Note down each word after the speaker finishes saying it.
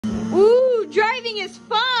is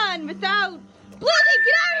fun without... Bluesy,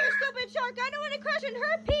 get out of here, stupid shark! I don't want to crash and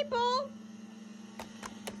hurt people!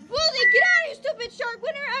 Bluesy, get out of here, stupid shark!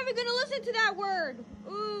 When are you ever going to listen to that word?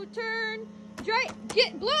 Ooh, turn.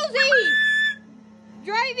 Get Bluesy!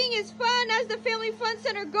 Driving is fun as the Family Fun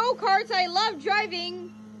Center go-karts. I love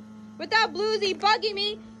driving without Bluesy bugging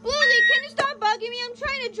me. Bluesy, can you stop bugging me? I'm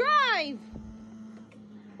trying to drive.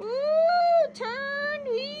 Ooh, turn.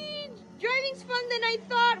 Driving's fun than I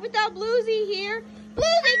thought without Bluesy here.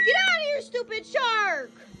 Bluesy, get out of here, stupid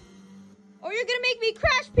shark! Or you're gonna make me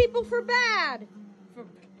crash people for bad.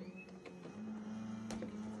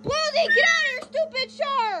 Bluesy, get out of here, stupid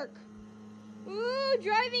shark! Ooh,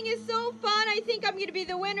 driving is so fun. I think I'm gonna be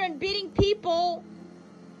the winner in beating people.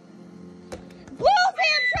 Bluesy,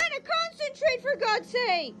 I'm trying to concentrate, for God's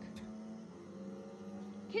sake.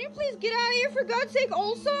 Can you please get out of here, for God's sake,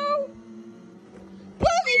 also?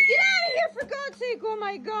 Bluesy, get out of here, for God's sake. Oh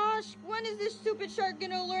my gosh. When is this stupid shark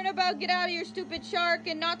gonna learn about get out of here, stupid shark,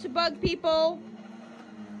 and not to bug people?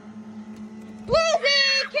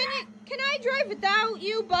 Bluesy, can I drive without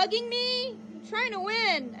you bugging me? I'm trying to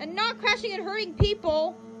win and not crashing and hurting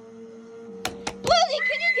people. Bluesy,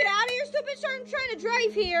 can you get out of here, stupid shark? I'm trying to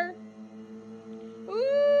drive here.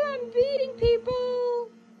 Ooh, I'm beating people.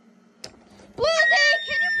 Bluesy,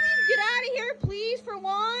 can you please get out of here, please, for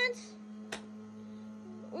once?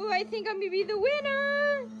 Ooh, I think I'm gonna be the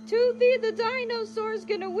winner. Toothy the dinosaur's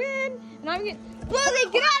gonna win. And I'm gonna...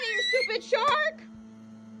 Bluesy, get out of here, stupid shark!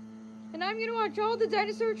 And I'm gonna watch all the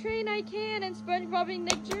dinosaur train I can and SpongeBob and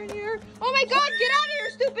Nick Jr. Oh my God, get out of here,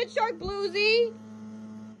 stupid shark, Bluesy!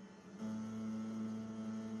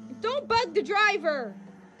 Don't bug the driver.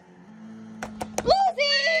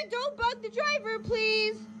 Bluesy, don't bug the driver,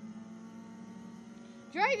 please.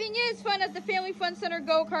 Driving is fun at the Family Fun Center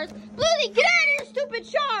go-karts. Bluesy, get out of here, stupid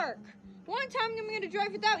shark! One time I'm going to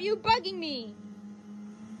drive without you bugging me.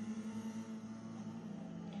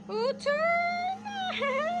 Ooh, turn!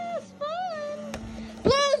 It's fun!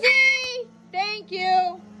 Bluesy! Thank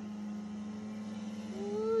you!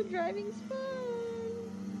 Ooh, driving's fun.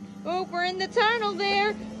 Oh, we're in the tunnel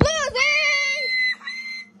there. Bluesy!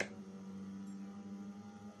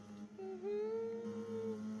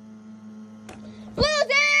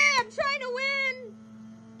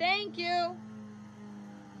 Thank you.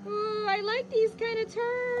 Ooh, I like these kind of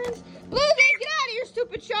turns. Bluesy, get out of here,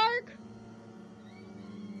 stupid shark.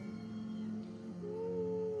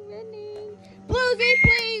 Ooh, winning. Bluesy,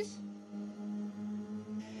 please.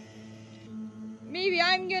 Maybe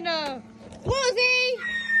I'm gonna